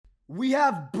We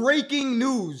have breaking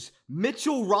news.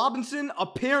 Mitchell Robinson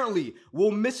apparently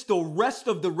will miss the rest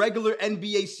of the regular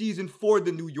NBA season for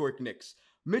the New York Knicks.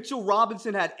 Mitchell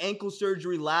Robinson had ankle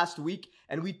surgery last week,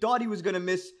 and we thought he was going to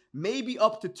miss maybe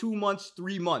up to 2 months,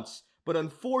 3 months. But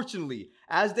unfortunately,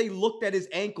 as they looked at his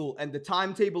ankle and the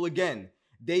timetable again,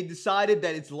 they decided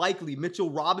that it's likely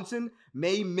Mitchell Robinson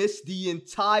may miss the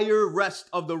entire rest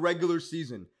of the regular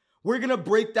season. We're going to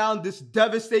break down this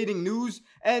devastating news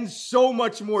and so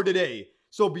much more today.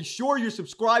 So be sure you're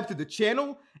subscribed to the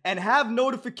channel and have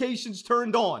notifications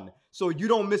turned on so you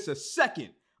don't miss a second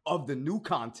of the new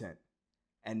content.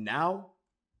 And now,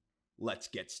 let's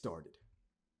get started.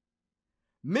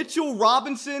 Mitchell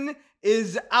Robinson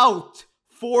is out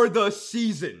for the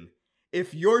season.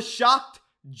 If you're shocked,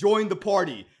 join the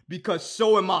party, because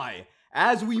so am I.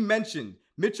 As we mentioned,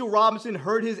 Mitchell Robinson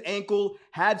hurt his ankle,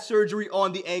 had surgery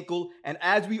on the ankle, and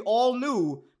as we all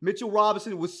knew, Mitchell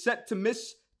Robinson was set to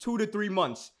miss 2 to 3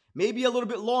 months, maybe a little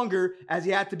bit longer as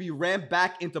he had to be ramped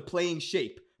back into playing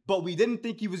shape. But we didn't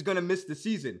think he was going to miss the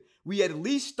season. We at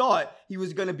least thought he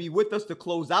was going to be with us to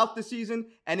close out the season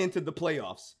and into the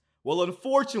playoffs. Well,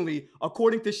 unfortunately,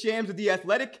 according to Shams of The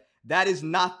Athletic, that is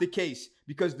not the case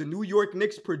because the New York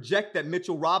Knicks project that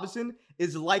Mitchell Robinson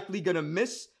is likely going to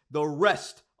miss the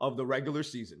rest of the regular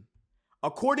season.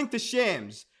 According to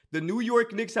Shams, the New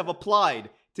York Knicks have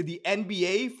applied to the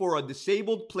NBA for a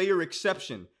disabled player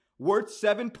exception worth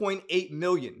 $7.8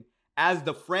 million, as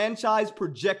the franchise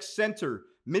projects center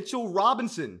Mitchell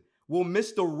Robinson will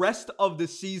miss the rest of the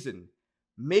season.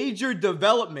 Major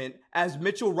development as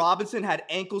Mitchell Robinson had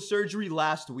ankle surgery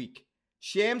last week.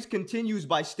 Shams continues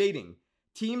by stating,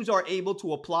 teams are able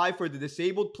to apply for the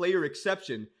disabled player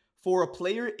exception for a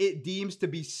player it deems to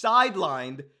be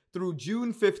sidelined through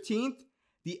June 15th.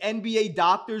 The NBA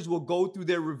doctors will go through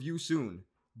their review soon.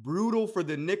 Brutal for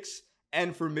the Knicks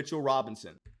and for Mitchell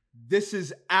Robinson. This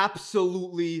is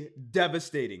absolutely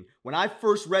devastating. When I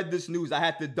first read this news, I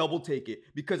had to double take it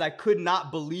because I could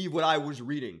not believe what I was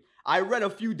reading. I read a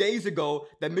few days ago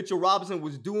that Mitchell Robinson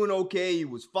was doing okay, he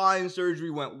was fine,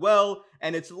 surgery went well,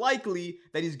 and it's likely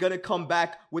that he's going to come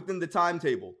back within the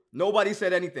timetable. Nobody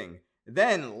said anything.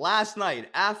 Then, last night,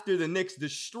 after the Knicks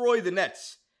destroyed the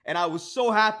Nets, and I was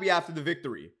so happy after the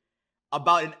victory,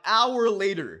 about an hour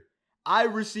later, I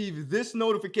received this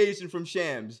notification from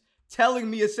Shams telling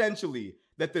me essentially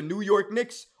that the New York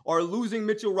Knicks are losing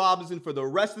Mitchell Robinson for the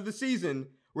rest of the season.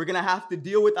 We're going to have to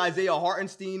deal with Isaiah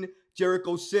Hartenstein,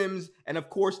 Jericho Sims, and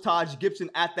of course Taj Gibson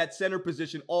at that center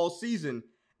position all season.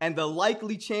 And the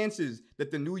likely chances that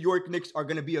the New York Knicks are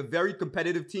going to be a very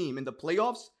competitive team in the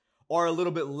playoffs are a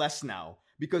little bit less now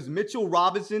because Mitchell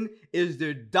Robinson is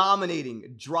their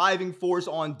dominating, driving force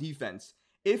on defense.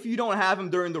 If you don't have him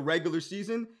during the regular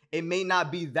season, it may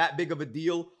not be that big of a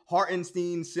deal.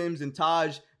 Hartenstein, Sims, and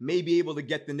Taj may be able to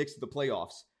get the Knicks to the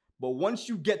playoffs. But once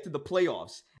you get to the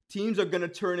playoffs, teams are going to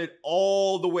turn it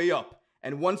all the way up.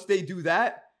 And once they do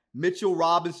that, Mitchell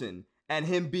Robinson and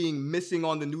him being missing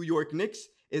on the New York Knicks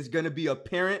is going to be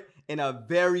apparent in a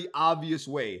very obvious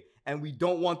way. And we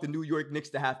don't want the New York Knicks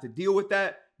to have to deal with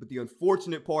that. But the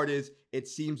unfortunate part is it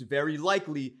seems very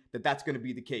likely that that's going to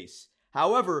be the case.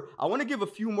 However, I want to give a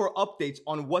few more updates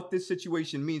on what this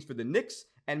situation means for the Knicks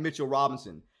and Mitchell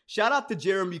Robinson. Shout out to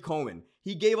Jeremy Cohen.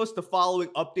 He gave us the following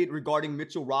update regarding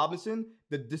Mitchell Robinson,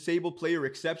 the disabled player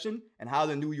exception, and how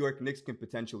the New York Knicks can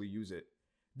potentially use it.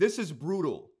 This is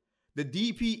brutal. The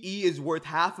DPE is worth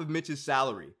half of Mitch's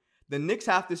salary. The Knicks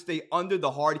have to stay under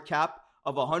the hard cap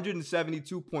of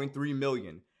 $172.3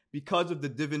 million because of the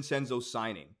DiVincenzo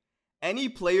signing. Any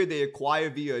player they acquire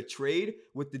via a trade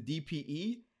with the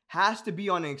DPE has to be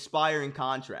on an expiring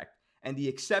contract, and the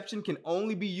exception can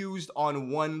only be used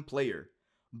on one player.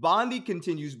 Bondi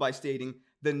continues by stating,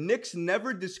 the Knicks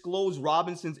never disclosed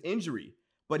Robinson's injury,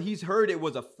 but he's heard it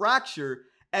was a fracture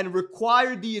and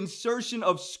required the insertion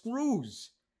of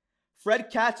screws. Fred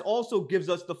Katz also gives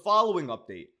us the following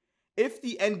update. If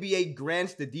the NBA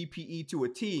grants the DPE to a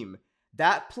team,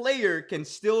 that player can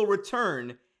still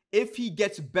return if he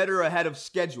gets better ahead of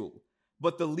schedule.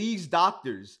 But the league's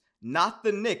doctors, not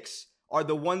the Knicks, are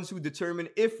the ones who determine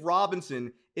if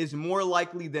Robinson is more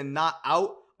likely than not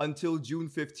out until June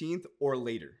 15th or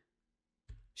later.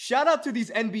 Shout out to these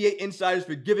NBA insiders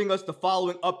for giving us the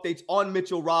following updates on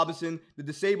Mitchell Robinson, the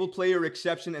disabled player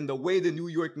exception, and the way the New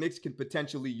York Knicks can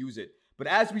potentially use it. But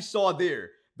as we saw there,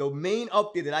 the main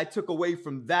update that I took away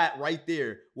from that right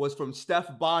there was from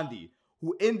Steph Bondi,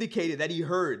 who indicated that he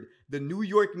heard the New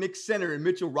York Knicks center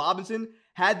Mitchell Robinson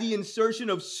had the insertion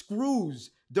of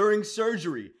screws during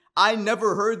surgery. I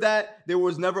never heard that. There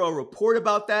was never a report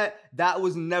about that. That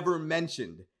was never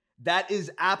mentioned. That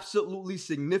is absolutely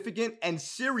significant and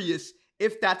serious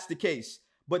if that's the case.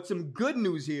 But some good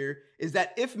news here is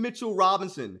that if Mitchell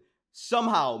Robinson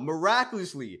somehow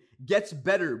miraculously gets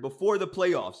better before the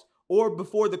playoffs or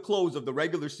before the close of the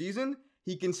regular season,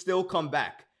 he can still come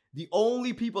back. The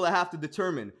only people that have to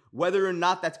determine whether or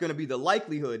not that's going to be the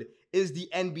likelihood is the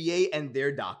NBA and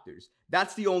their doctors.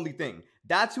 That's the only thing.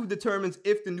 That's who determines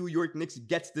if the New York Knicks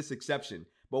gets this exception.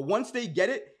 But once they get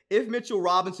it, if Mitchell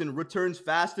Robinson returns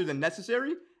faster than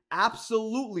necessary,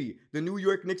 absolutely the New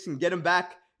York Knicks can get him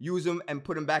back, use him, and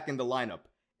put him back in the lineup.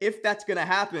 If that's going to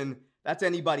happen, that's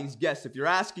anybody's guess. If you're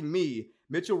asking me,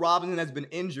 Mitchell Robinson has been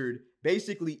injured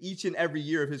basically each and every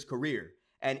year of his career.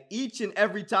 And each and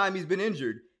every time he's been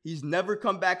injured, he's never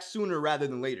come back sooner rather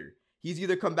than later. He's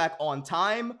either come back on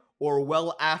time or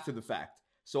well after the fact.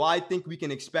 So I think we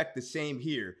can expect the same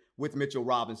here with Mitchell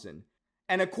Robinson.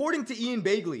 And according to Ian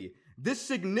Begley, this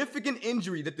significant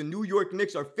injury that the New York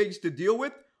Knicks are faced to deal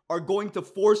with are going to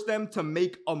force them to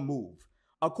make a move.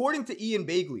 According to Ian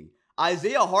Begley,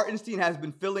 Isaiah Hartenstein has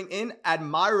been filling in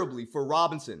admirably for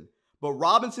Robinson, but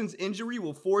Robinson's injury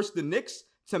will force the Knicks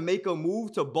to make a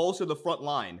move to bolster the front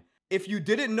line. If you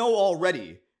didn't know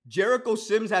already, Jericho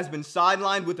Sims has been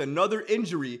sidelined with another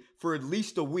injury for at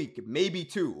least a week, maybe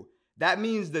two. That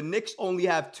means the Knicks only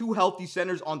have two healthy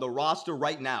centers on the roster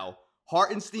right now,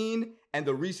 Hartenstein and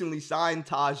the recently signed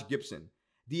Taj Gibson.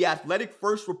 The Athletic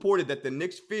first reported that the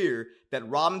Knicks fear that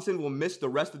Robinson will miss the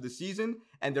rest of the season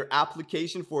and their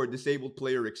application for a disabled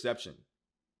player exception.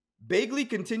 Begley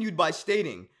continued by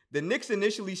stating, the Knicks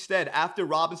initially said after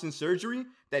Robinson's surgery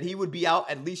that he would be out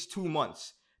at least 2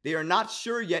 months. They are not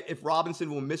sure yet if Robinson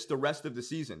will miss the rest of the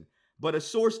season, but a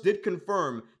source did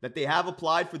confirm that they have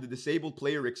applied for the disabled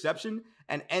player exception,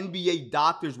 and NBA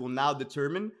doctors will now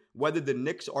determine whether the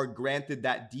Knicks are granted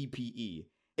that DPE.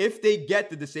 If they get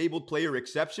the disabled player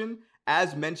exception,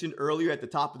 as mentioned earlier at the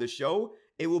top of the show,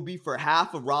 it will be for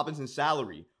half of Robinson's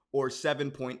salary, or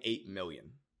 $7.8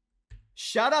 million.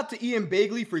 Shout out to Ian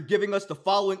Begley for giving us the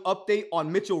following update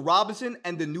on Mitchell Robinson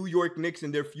and the New York Knicks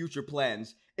and their future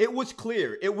plans. It was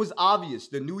clear, it was obvious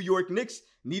the New York Knicks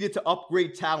needed to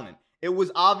upgrade talent. It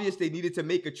was obvious they needed to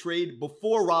make a trade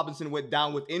before Robinson went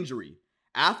down with injury.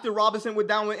 After Robinson went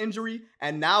down with injury,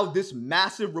 and now this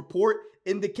massive report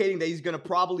indicating that he's going to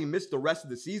probably miss the rest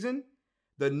of the season,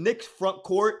 the Knicks front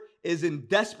court is in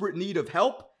desperate need of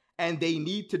help, and they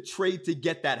need to trade to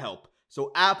get that help.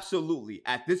 So absolutely,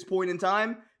 at this point in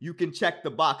time, you can check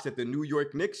the box that the New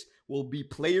York Knicks will be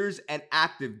players and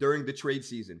active during the trade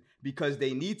season because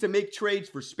they need to make trades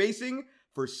for spacing,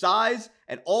 for size,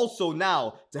 and also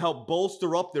now to help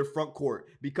bolster up their front court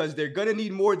because they're going to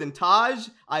need more than Taj,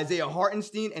 Isaiah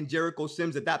Hartenstein, and Jericho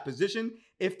Sims at that position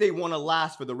if they want to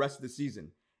last for the rest of the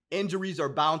season. Injuries are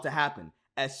bound to happen,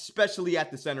 especially at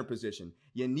the center position.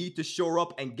 You need to shore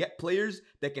up and get players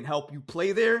that can help you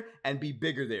play there and be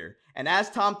bigger there. And as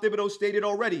Tom Thibodeau stated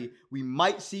already, we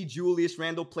might see Julius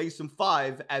Randle play some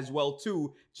 5 as well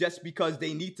too, just because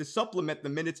they need to supplement the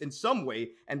minutes in some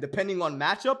way. And depending on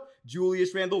matchup,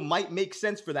 Julius Randle might make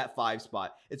sense for that 5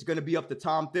 spot. It's going to be up to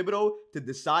Tom Thibodeau to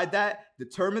decide that,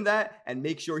 determine that, and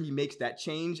make sure he makes that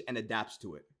change and adapts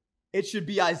to it. It should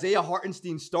be Isaiah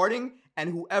Hartenstein starting, and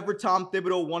whoever Tom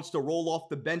Thibodeau wants to roll off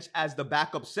the bench as the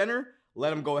backup center,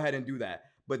 let him go ahead and do that.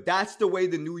 But that's the way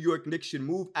the New York Knicks should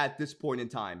move at this point in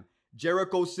time.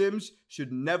 Jericho Sims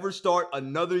should never start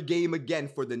another game again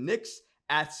for the Knicks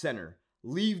at center.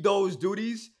 Leave those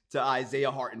duties to Isaiah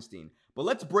Hartenstein. But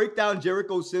let's break down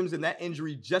Jericho Sims and that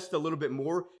injury just a little bit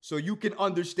more so you can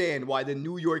understand why the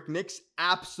New York Knicks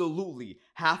absolutely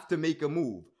have to make a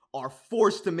move, are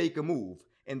forced to make a move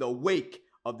in the wake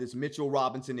of this Mitchell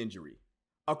Robinson injury.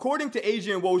 According to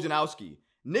Adrian Wojnarowski,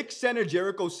 Knicks center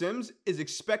Jericho Sims is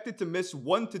expected to miss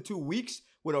 1 to 2 weeks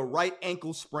with a right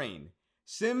ankle sprain.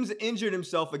 Sims injured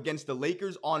himself against the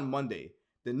Lakers on Monday.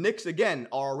 The Knicks again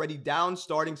are already down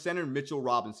starting center Mitchell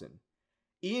Robinson.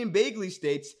 Ian Begley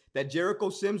states that Jericho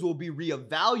Sims will be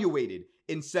reevaluated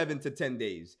in 7 to 10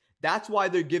 days. That's why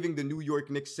they're giving the New York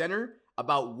Knicks center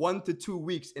about 1 to 2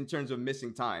 weeks in terms of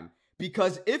missing time.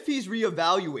 Because if he's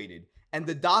reevaluated and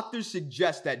the doctors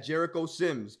suggest that Jericho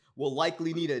Sims will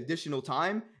likely need additional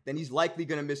time, then he's likely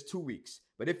going to miss 2 weeks.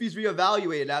 But if he's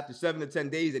reevaluated after 7 to 10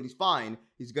 days and he's fine,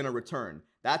 he's going to return.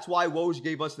 That's why Woj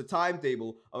gave us the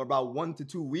timetable of about 1 to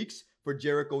 2 weeks for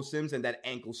Jericho Sims and that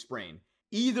ankle sprain.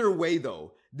 Either way,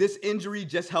 though, this injury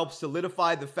just helps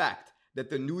solidify the fact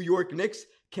that the New York Knicks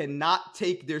cannot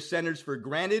take their centers for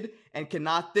granted and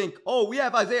cannot think, oh, we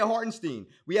have Isaiah Hartenstein,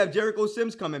 we have Jericho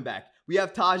Sims coming back, we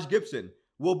have Taj Gibson,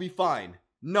 we'll be fine.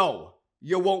 No,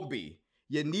 you won't be.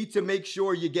 You need to make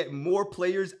sure you get more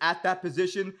players at that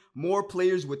position, more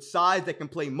players with size that can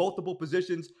play multiple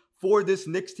positions for this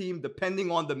Knicks team,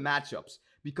 depending on the matchups,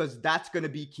 because that's going to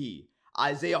be key.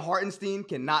 Isaiah Hartenstein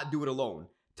cannot do it alone.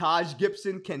 Taj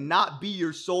Gibson cannot be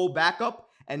your sole backup,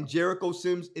 and Jericho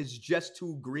Sims is just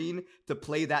too green to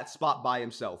play that spot by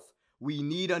himself. We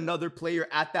need another player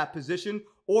at that position,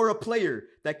 or a player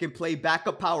that can play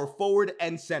backup power forward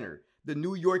and center. The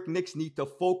New York Knicks need to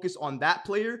focus on that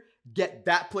player, get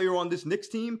that player on this Knicks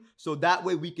team, so that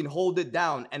way we can hold it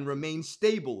down and remain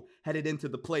stable headed into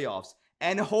the playoffs,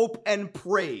 and hope and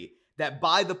pray that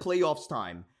by the playoffs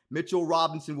time, Mitchell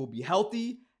Robinson will be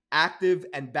healthy, active,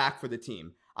 and back for the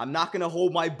team. I'm not going to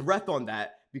hold my breath on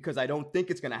that because I don't think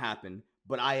it's going to happen,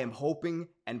 but I am hoping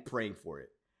and praying for it.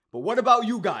 But what about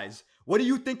you guys? What do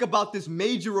you think about this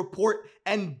major report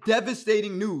and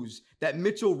devastating news that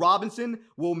Mitchell Robinson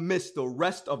will miss the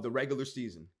rest of the regular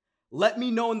season? Let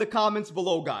me know in the comments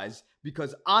below, guys,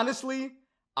 because honestly,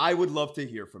 I would love to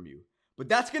hear from you. But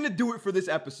that's going to do it for this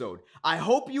episode. I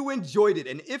hope you enjoyed it,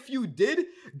 and if you did,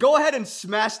 go ahead and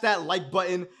smash that like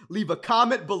button, leave a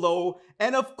comment below,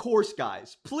 and of course,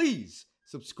 guys, please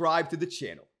subscribe to the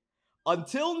channel.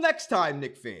 Until next time,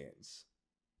 Knicks fans.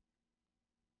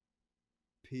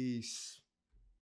 Peace.